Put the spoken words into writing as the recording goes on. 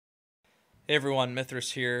Hey everyone,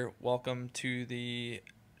 Mithras here. Welcome to the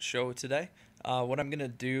show today. What I'm going to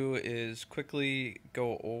do is quickly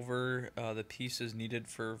go over the pieces needed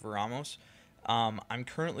for Veromos. I'm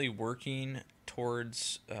currently working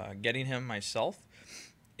towards getting him myself,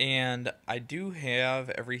 and I do have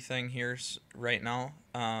everything here right now.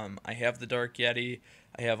 I have the Dark Yeti,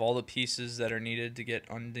 I have all the pieces that are needed to get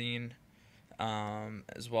Undine,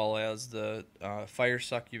 as well as the Fire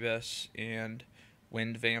Succubus and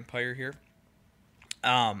Wind Vampire here.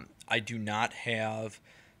 I do not have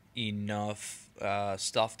enough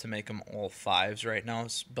stuff to make them all fives right now,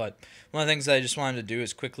 but one of the things I just wanted to do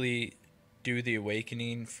is quickly do the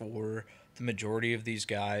awakening for the majority of these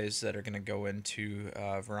guys that are going to go into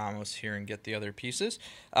Veromos here and get the other pieces.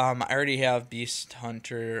 I already have Beast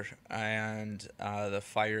Hunter and the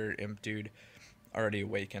Fire Imp dude already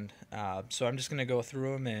awakened. So I'm just going to go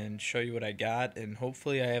through them and show you what I got, and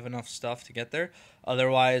hopefully I have enough stuff to get there.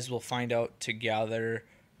 Otherwise, we'll find out together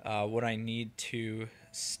what I need to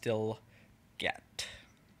still get.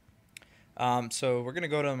 So we're going to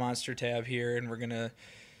go to the monster tab here, and we're going to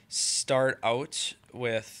start out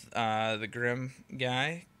with the Grim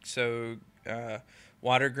guy. So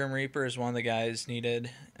Water Grim Reaper is one of the guys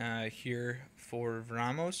needed here for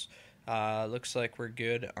Veromos. Looks like we're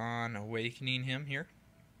good on awakening him here.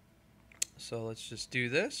 So let's just do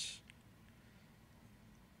this.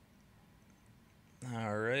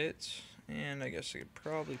 Alright. And I guess I could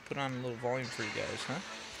probably put on a little volume for you guys, huh?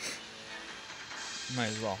 Might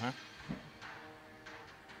as well, huh?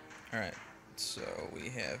 Alright. So we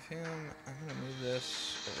have him. I'm going to move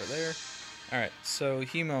this over there. Alright. So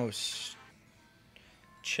Hemos.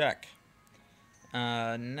 Check.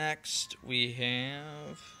 Next we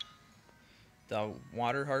have the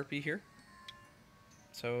Water Harpy here.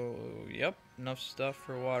 So, yep, enough stuff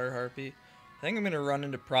for Water Harpy. I think I'm going to run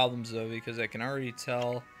into problems, though, because I can already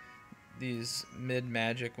tell these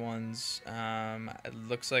mid-magic ones, it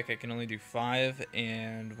looks like I can only do 5,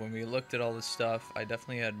 and when we looked at all this stuff, I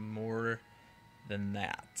definitely had more than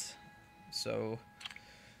that. So,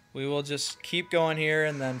 we will just keep going here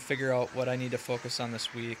and then figure out what I need to focus on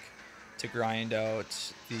this week to grind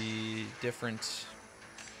out the different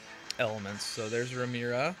elements. So there's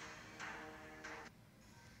Ramira.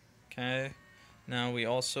 Okay, now we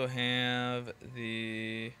also have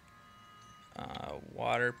the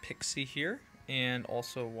Water Pixie here, and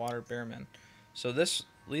also Water Bearman. So this,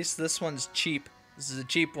 at least this one's cheap. This is a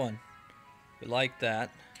cheap one. We like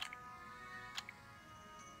that.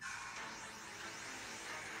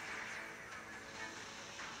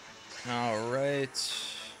 Alright.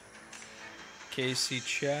 Casey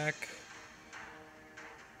check.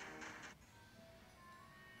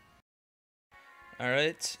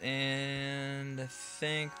 Alright, and I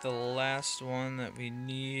think the last one that we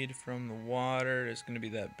need from the water is going to be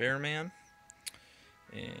that Bearman.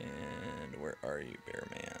 And where are you,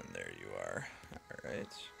 Bearman? There you are.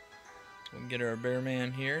 Alright. We can get our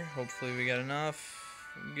Bearman here. Hopefully we got enough.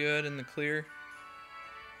 Good, in the clear.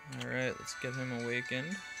 Alright, let's get him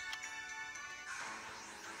awakened.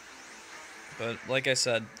 But like I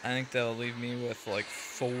said, I think that'll leave me with like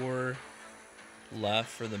 4 left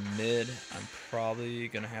for the mid. I'm probably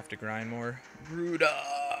gonna have to grind more.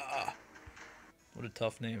 Ruda! What a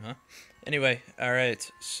tough name, huh? Anyway,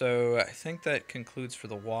 alright, so I think that concludes for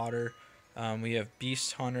the water. We have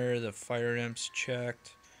Beast Hunter, the Fire Imps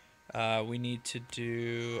checked. We need to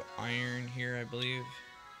do Iron here, I believe.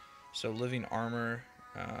 So Living Armor,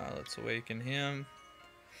 let's awaken him.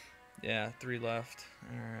 Yeah, 3 left.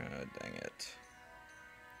 Dang it.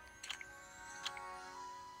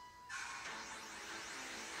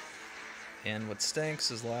 And what stinks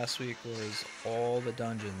is last week was all the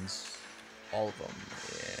dungeons. All of them.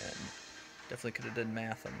 And definitely could have done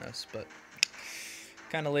math on this, but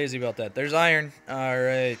kind of lazy about that. There's Iron.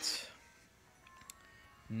 Alright.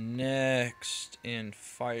 Next in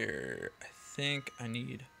Fire. I think I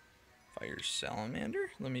need Fire Salamander.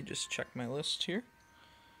 Let me just check my list here.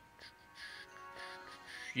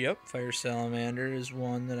 Yep, Fire Salamander is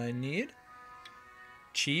one that I need.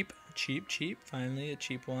 Cheap, cheap, cheap. Finally, a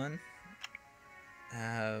cheap one.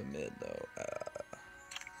 Mid though.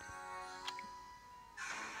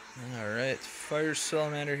 Alright, Fire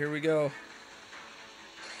Salamander, here we go.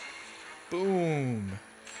 Boom!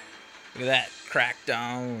 Look at that.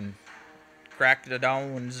 Crackdown.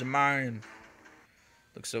 Crackdown's mine.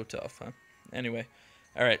 Looks so tough, huh? Anyway.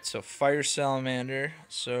 Alright, so Fire Salamander.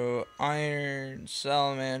 So Iron,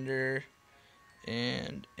 Salamander,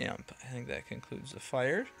 and Imp. I think that concludes the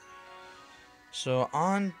fire. So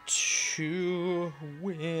on to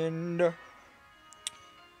Wind.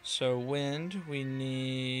 So Wind, we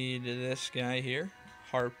need this guy here.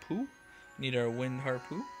 Harpoo. Need our wind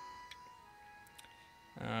harpoo.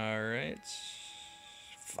 Alright.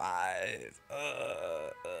 5.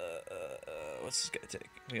 What's this guy take?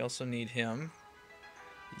 We also need him.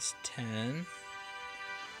 He's 10.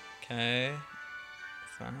 Okay.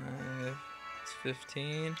 5. It's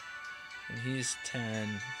 15. And he's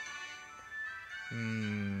 10.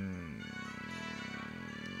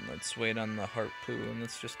 Let's wait on the harpoo and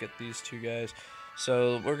let's just get these two guys.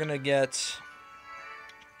 So we're gonna get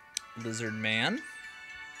Lizard Man.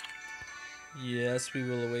 Yes, we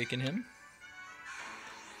will awaken him.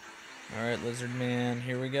 Alright, Lizard Man,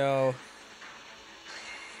 here we go.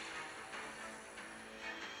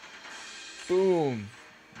 Boom.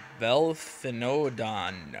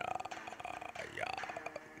 Velphinodon. Yeah.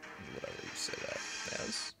 Whatever you say that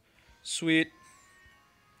as. Sweet.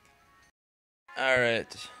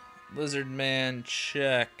 Alright. Lizard Man,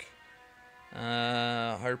 check.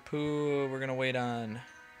 Harpoo, we're gonna wait on.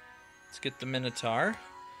 Let's get the Minotaur.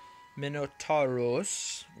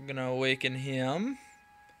 Minotauros. We're gonna awaken him.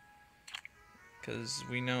 Because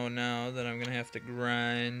we know now that I'm gonna have to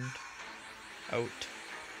grind out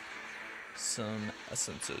some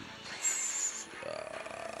essences.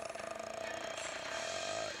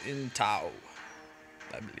 In Tau,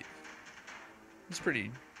 I believe. It's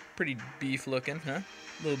pretty beef looking, huh?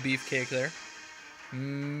 Little beefcake there.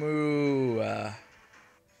 Moo.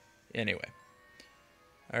 Anyway.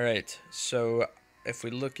 Alright, so if we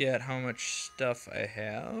look at how much stuff I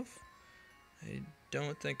have, I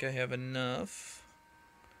don't think I have enough.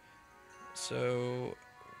 So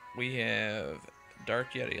we have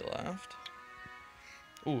Dark Yeti left.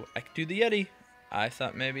 Ooh, I could do the Yeti. I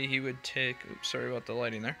thought maybe he would take... Oops, sorry about the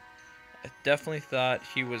lighting there. I definitely thought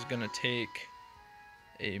he was going to take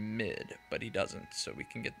a mid, but he doesn't. So we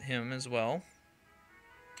can get him as well.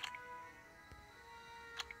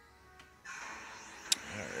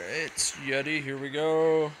 Alright, Yeti, here we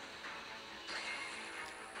go.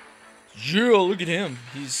 Yeah, look at him.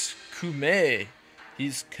 He's Kume.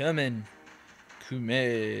 He's coming.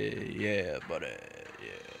 Kume. Yeah, buddy.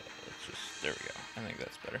 Yeah. Let's just... There we go. I think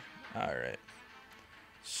that's better. Alright.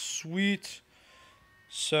 Sweet.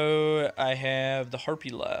 So, I have the Harpy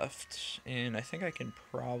left. And I think I can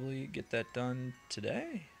probably get that done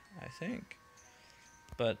today. I think.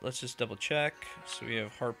 But let's just double check. So, we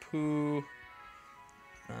have Harpoo.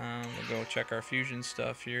 We'll go check our fusion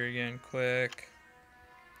stuff here again quick.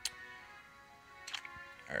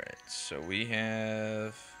 Alright, so we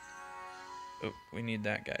have... Oh, we need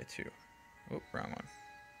that guy too. Oh, wrong one.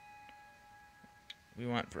 We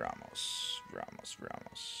want Veromos.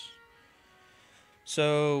 Veromos.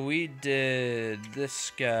 So we did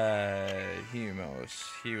this guy, Humos.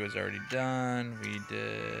 He was already done. We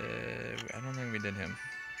did... I don't think we did him.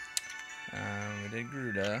 We did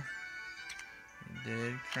Gruda. We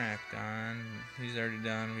did Crackdon. He's already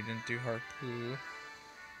done. We didn't do Harpoo.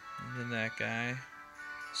 We did that guy.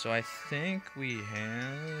 So I think we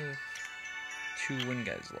have 2 wind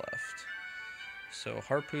guys left. So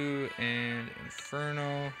Harpoo and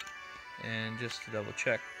Inferno. And just to double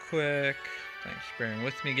check quick. Thanks for bearing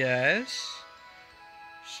with me, guys.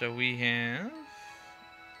 So we have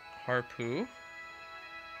Harpoo.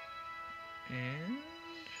 And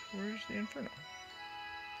where's the Inferno?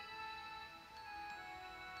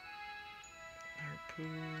 Harpoo.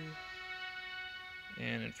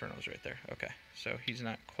 And Inferno's right there. Okay, so he's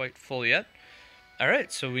not quite full yet.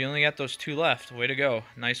 Alright, so we only got those 2 left. Way to go.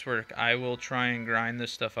 Nice work. I will try and grind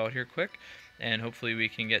this stuff out here quick, and hopefully we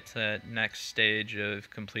can get to that next stage of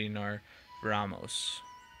completing our Veromos.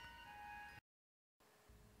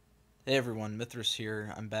 Hey everyone, Mithras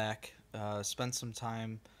here. I'm back. Spent some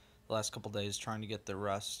time the last couple days trying to get the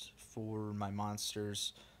rest for my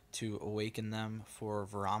monsters to awaken them for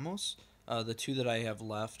Veromos. The 2 that I have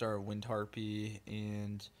left are Wind Harpy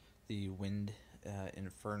and the Wind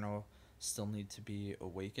Inferno still need to be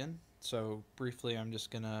awakened. So briefly I'm just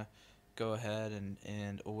gonna go ahead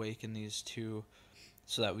and awaken these 2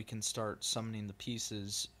 so that we can start summoning the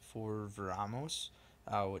pieces for Veromos,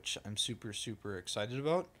 which I'm super excited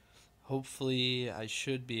about. Hopefully I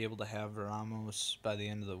should be able to have Veromos by the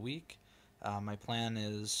end of the week. My plan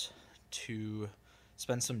is to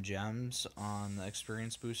spend some gems on the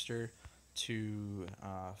experience booster to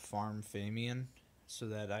farm Famian so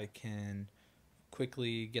that I can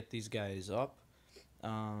quickly get these guys up,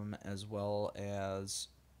 as well as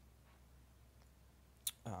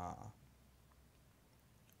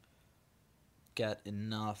get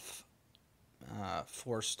enough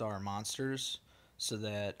 4-star monsters so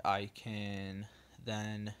that I can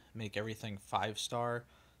then make everything 5-star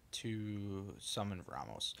to summon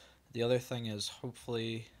Veromos. The other thing is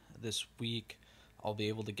hopefully this week I'll be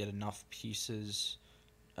able to get enough pieces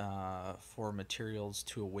for materials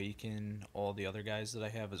to awaken all the other guys that I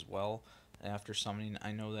have as well after summoning.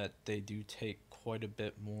 I know that they do take quite a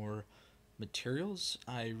bit more materials.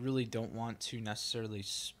 I really don't want to necessarily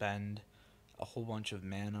spend a whole bunch of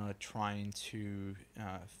mana trying to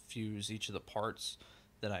fuse each of the parts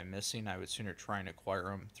that I'm missing. I would sooner try and acquire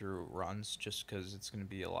them through runs, just because it's going to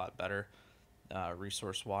be a lot better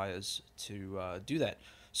resource wise to do that.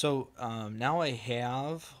 So now I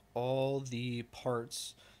have all the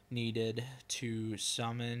parts needed to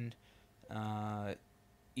summon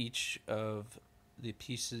each of the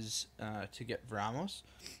pieces to get Veromos.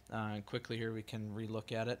 And quickly here we can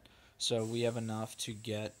relook at it. So we have enough to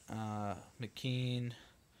get McKean,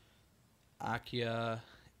 Akia,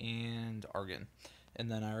 and Argon. And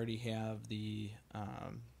then I already have the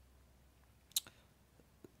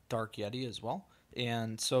Dark Yeti as well.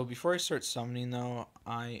 And so before I start summoning though,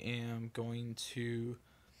 I am going to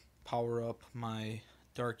power up my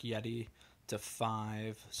Dark Yeti to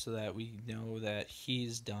 5 so that we know that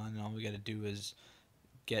he's done. All we got to do is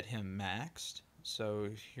get him maxed. So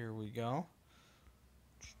here we go.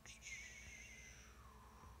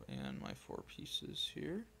 And my 4 pieces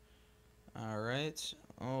here. Alright.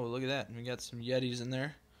 Oh, look at that. We got some Yetis in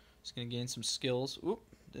there. Just going to gain some skills. Oop,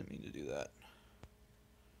 didn't mean to do that.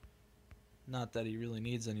 Not that he really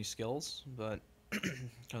needs any skills, but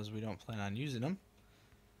because we don't plan on using them.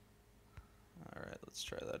 Alright, let's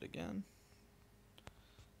try that again.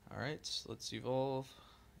 Alright, let's evolve.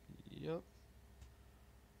 Yep.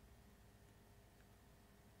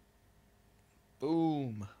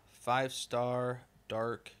 Boom! 5-star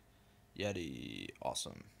Dark Yeti.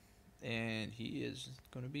 Awesome. And he is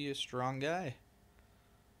going to be a strong guy.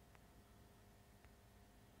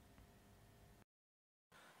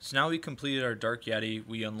 So now we completed our Dark Yeti.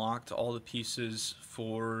 We unlocked all the pieces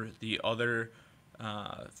for the other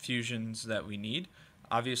fusions that we need.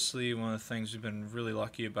 Obviously, one of the things we've been really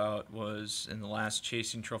lucky about was in the last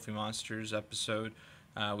Chasing Trophy Monsters episode,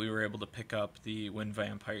 we were able to pick up the Wind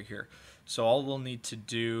Vampire here. So all we'll need to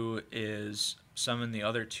do is summon the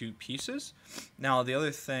other 2 pieces. Now, the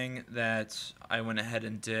other thing that I went ahead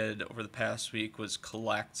and did over the past week was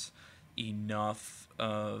collect enough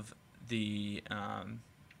of the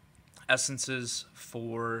essences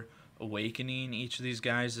for awakening each of these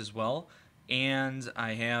guys as well. And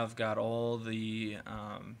I have got all the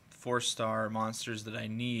 4-star monsters that I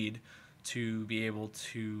need to be able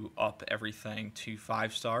to up everything to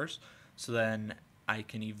 5 stars. So then I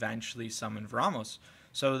can eventually summon Veromos.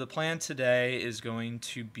 So the plan today is going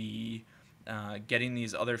to be getting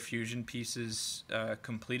these other fusion pieces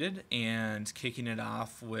completed and kicking it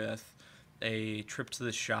off with a trip to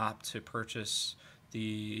the shop to purchase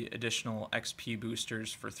the additional XP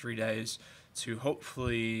boosters for 3 days to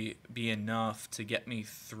hopefully be enough to get me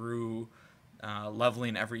through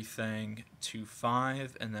leveling everything to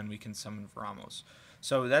 5, and then we can summon Veromos.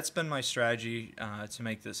 So that's been my strategy to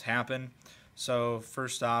make this happen. So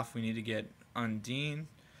first off, we need to get Undine,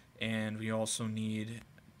 and we also need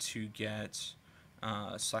to get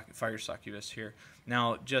Fire Succubus here.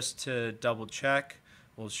 Now, just to double check,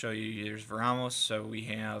 we'll show you there's Veromos. So we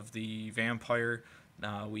have the Vampire,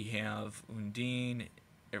 we have Undine,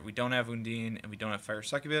 we don't have Undine, and we don't have Fire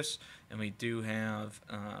Succubus, and we do have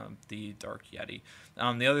the Dark Yeti.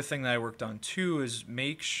 The other thing that I worked on too is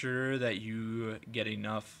make sure that you get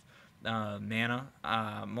enough mana.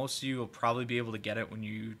 Most of you will probably be able to get it when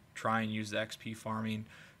you try and use the XP farming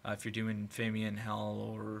if you're doing Famian,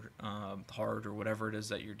 Hell, or Hard, or whatever it is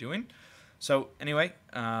that you're doing. So anyway,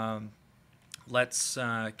 let's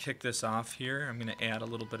kick this off here. I'm going to add a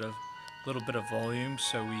little bit of volume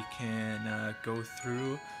so we can go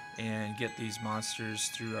through and get these monsters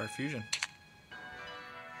through our fusion.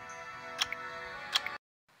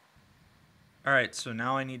 Alright, so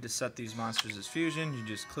now I need to set these monsters as fusion. You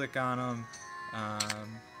just click on them.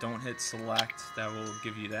 Don't hit select, that will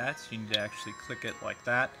give you that. You need to actually click it like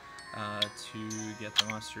that to get the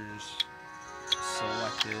monsters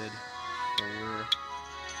selected for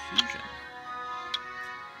fusion.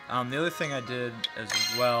 The other thing I did as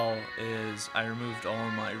well is I removed all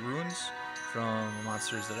of my runes from the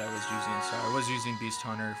monsters that I was using. So I was using Beast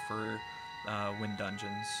Hunter for Wind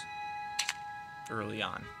Dungeons early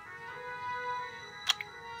on.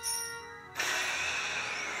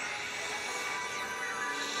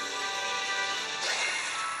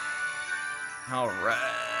 Alright.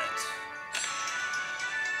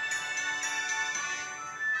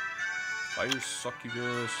 Fire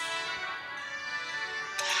Succubus.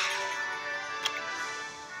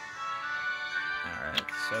 Alright,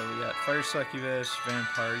 so we got Fire Succubus,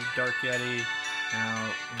 Vampire, Dark Yeti,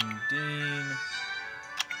 now Undine,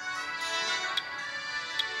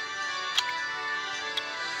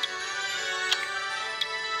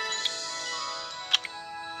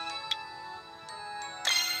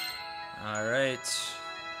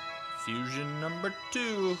 part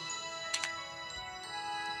 2.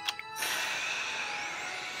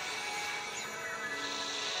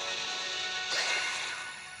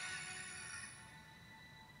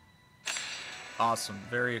 Awesome,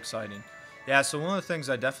 very exciting. Yeah, so one of the things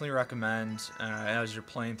I definitely recommend as you're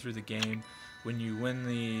playing through the game, when you win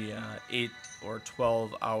the 8 or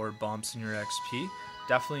 12 hour bumps in your XP,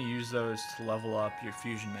 definitely use those to level up your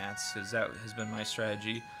fusion mats, because that has been my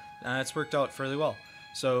strategy. It's worked out fairly well.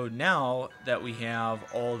 So now that we have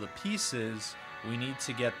all the pieces, we need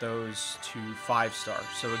to get those to 5-star.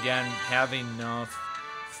 So again, having enough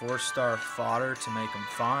 4-star fodder to make them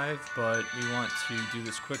 5, but we want to do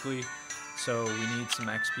this quickly. So we need some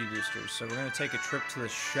XP boosters. So we're going to take a trip to the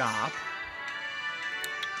shop.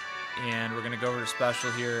 And we're going to go over to special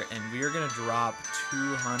here. And we are going to drop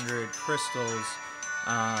 200 crystals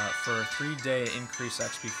for a 3-day increase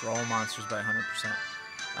XP for all monsters by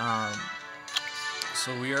 100%.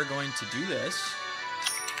 So we are going to do this.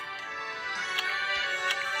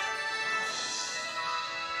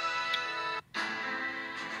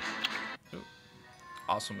 Ooh,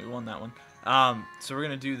 awesome, we won that one. So we're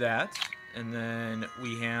going to do that. And then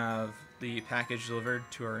we have the package delivered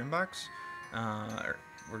to our inbox.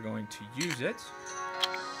 We're going to use it.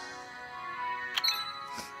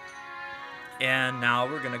 And now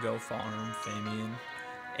we're going to go farm Famian.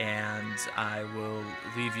 And I will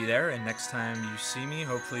leave you there. And next time you see me,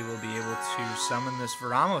 hopefully we'll be able to summon this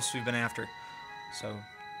Veromos we've been after. So,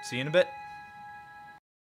 see you in a bit.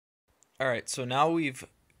 Alright, so now we've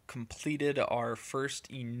completed our first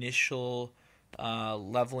initial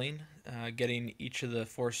leveling, getting each of the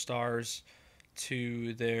 4 stars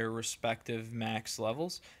to their respective max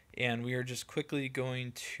levels, and we are just quickly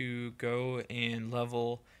going to go and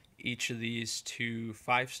level each of these to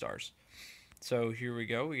 5 stars. So here we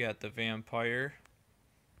go. We got the vampire.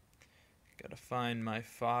 Gotta find my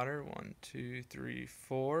fodder. 1, 2, 3,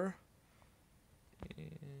 4,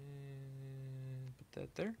 and put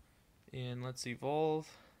that there. And let's evolve.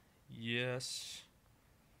 Yes.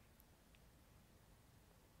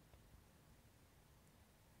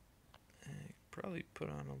 Probably put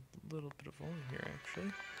on a little bit of volume here,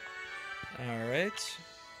 actually. Alright.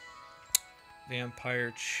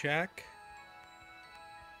 Vampire check.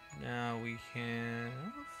 Now we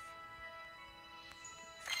have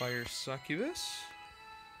Fire Succubus.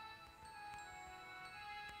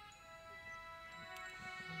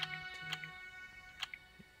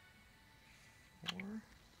 1, 2,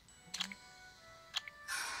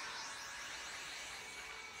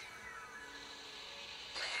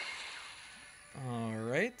 3, 4.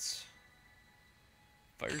 Alright.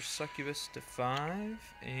 Fire Succubus to 5.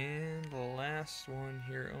 And the last one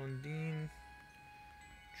here, Undine.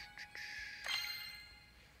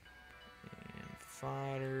 And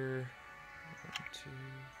fodder. 1, 2.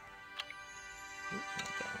 Oop,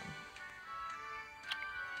 not that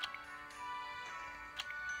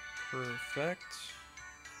one. Perfect.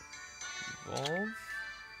 Evolve.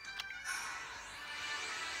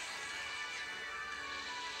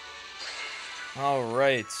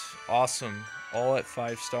 Alright, awesome. All at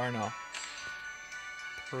 5-star now.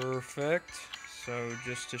 Perfect. So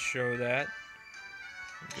just to show that,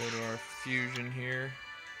 go to our fusion here.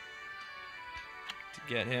 To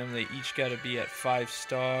get him, they each got to be at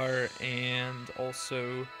 5-star and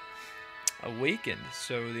also awakened.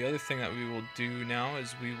 So the other thing that we will do now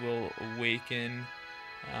is we will awaken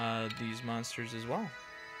these monsters as well.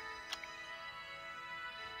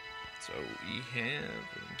 So we have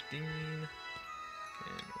Undine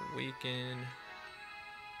and awaken.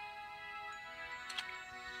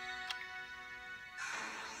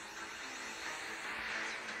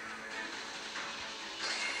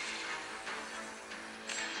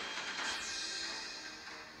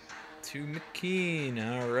 To McKean,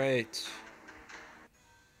 alright.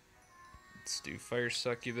 Let's do Fire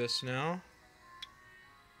Succubus now.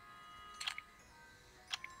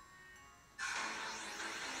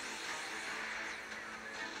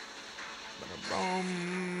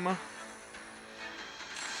 Boom.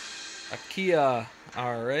 Akia,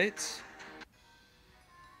 alright.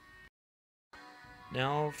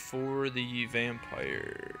 Now for the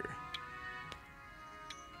vampire.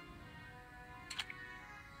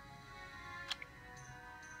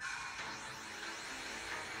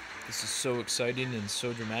 This is so exciting and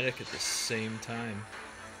so dramatic at the same time.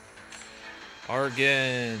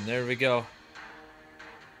 Argan, there we go.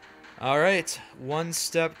 Alright, one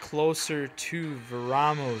step closer to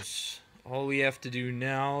Veromos. All we have to do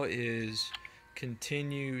now is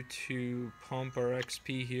continue to pump our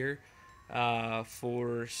XP here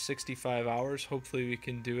for 65 hours. Hopefully we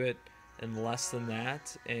can do it in less than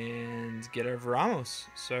that and get our Veromos.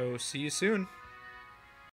 So see you soon.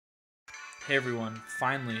 Hey everyone,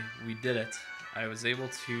 finally we did it. I was able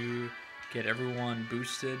to get everyone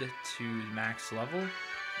boosted to max level,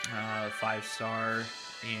 5-star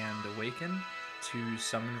and awaken to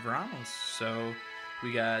summon Veromos. So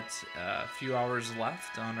we got a few hours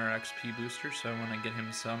left on our XP booster, so I want to get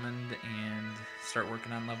him summoned and start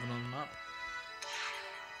working on leveling him up.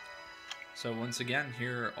 So once again,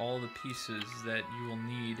 here are all the pieces that you will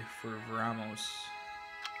need for Veromos.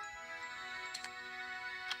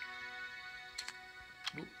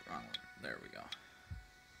 Oop, wrong one. There we go.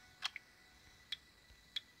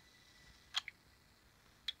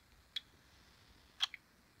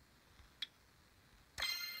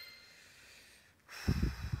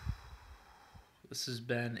 This has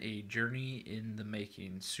been a journey in the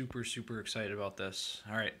making. Super, super excited about this.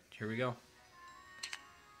 All right, here we go.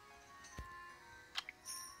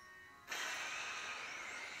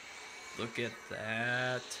 Look at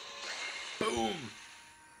that. Boom!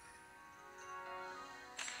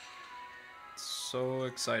 So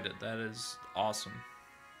excited. That is awesome.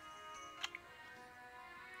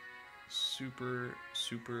 Super,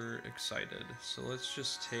 super excited. So let's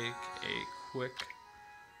just take a quick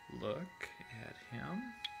look at him.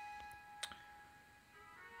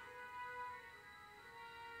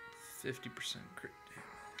 50% crit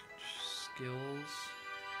damage. Skills.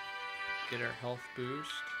 Get our health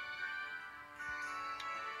boost.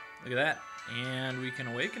 Look at that. And we can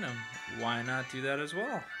awaken him. Why not do that as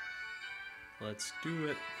well? Let's do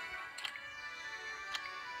it.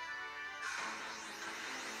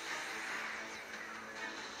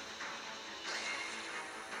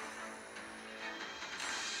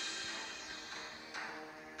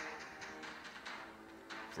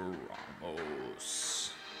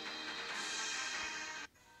 Veromos.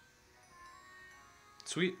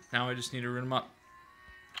 Sweet. Now I just need to rune him up.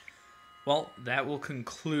 Well, that will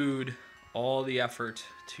conclude all the effort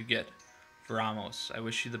to get Veromos. I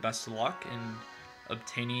wish you the best of luck in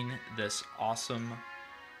obtaining this awesome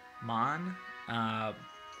mon.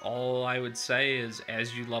 All I would say is,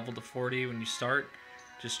 as you level to 40 when you start,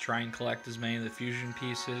 just try and collect as many of the fusion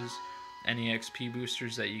pieces, any XP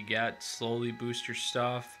boosters that you get, slowly boost your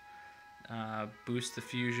stuff, boost the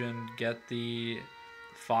fusion, get the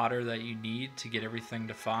fodder that you need to get everything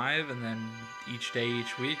to 5, and then each day,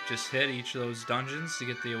 each week, just hit each of those dungeons to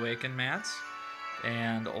get the awaken mats.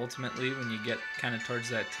 And ultimately, when you get kind of towards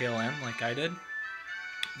that tail end, like I did,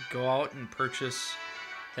 go out and purchase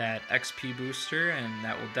that XP booster, and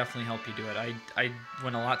that will definitely help you do it. I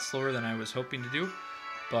went a lot slower than I was hoping to do,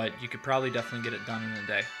 but you could probably definitely get it done in a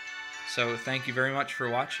day. So thank you very much for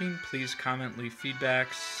watching. Please comment, leave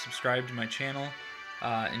feedback, subscribe to my channel.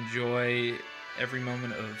 Enjoy every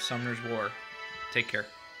moment of Summoners War. Take care.